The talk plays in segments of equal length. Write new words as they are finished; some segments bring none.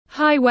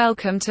Hi,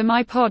 welcome to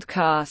my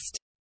podcast.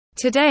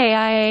 Today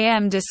I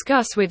am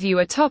discuss with you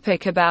a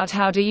topic about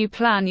how do you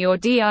plan your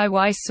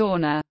DIY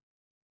sauna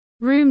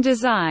room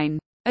design.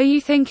 Are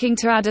you thinking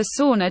to add a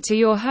sauna to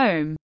your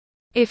home?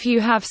 If you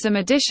have some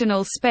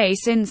additional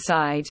space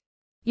inside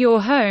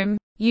your home,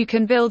 you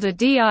can build a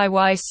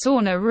DIY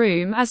sauna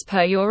room as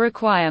per your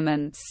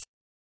requirements.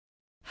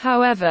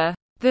 However,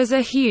 there's a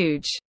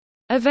huge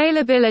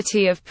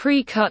availability of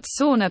pre-cut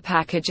sauna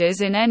packages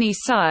in any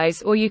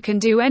size, or you can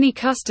do any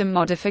custom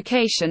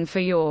modification for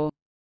your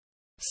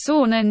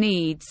sauna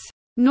needs.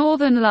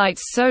 Northern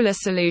Lights Solar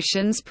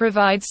Solutions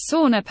provides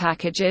sauna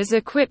packages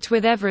equipped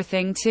with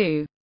everything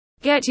to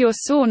get your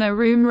sauna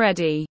room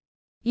ready.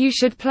 You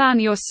should plan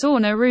your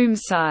sauna room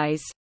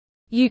size.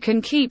 You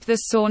can keep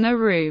the sauna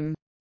room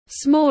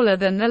smaller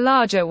than the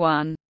larger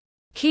one.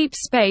 Keep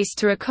space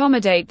to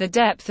accommodate the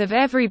depth of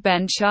every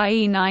bench,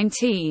 i.e.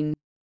 19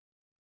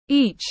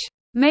 each.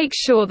 Make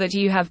sure that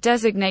you have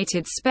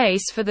designated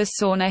space for the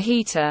sauna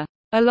heater,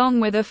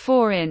 along with a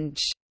 4-inch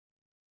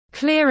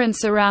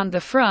clearance around the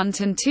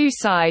front and 2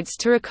 sides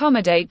to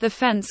accommodate the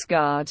fence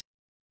guard.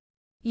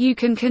 You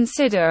can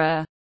consider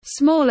a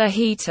smaller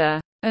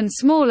heater and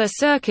smaller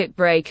circuit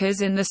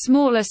breakers in the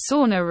smaller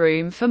sauna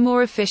room for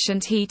more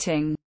efficient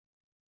heating.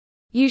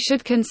 You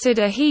should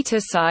consider heater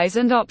size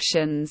and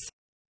options.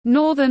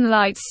 Northern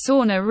Lights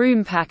sauna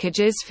room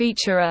packages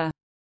feature a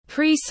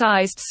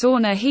pre-sized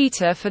sauna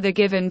heater for the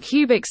given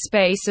cubic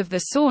space of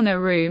the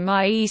sauna room,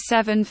 i.e.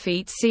 7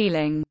 feet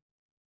ceiling.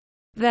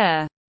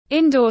 Their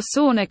indoor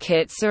sauna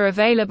kits are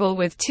available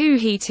with 2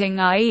 heating,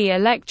 i.e.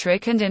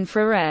 electric and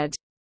infrared.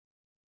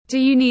 Do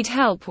you need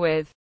help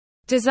with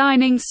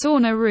designing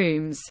sauna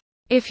rooms?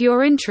 If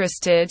you're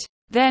interested,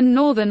 then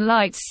Northern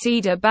Lights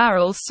cedar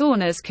barrel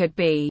saunas could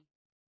be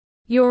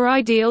your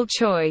ideal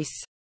choice.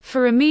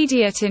 For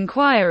immediate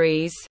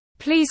inquiries,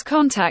 please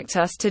contact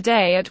us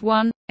today at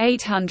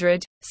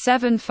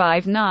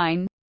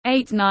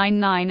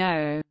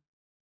 1-800-759-8990.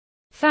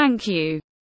 Thank you.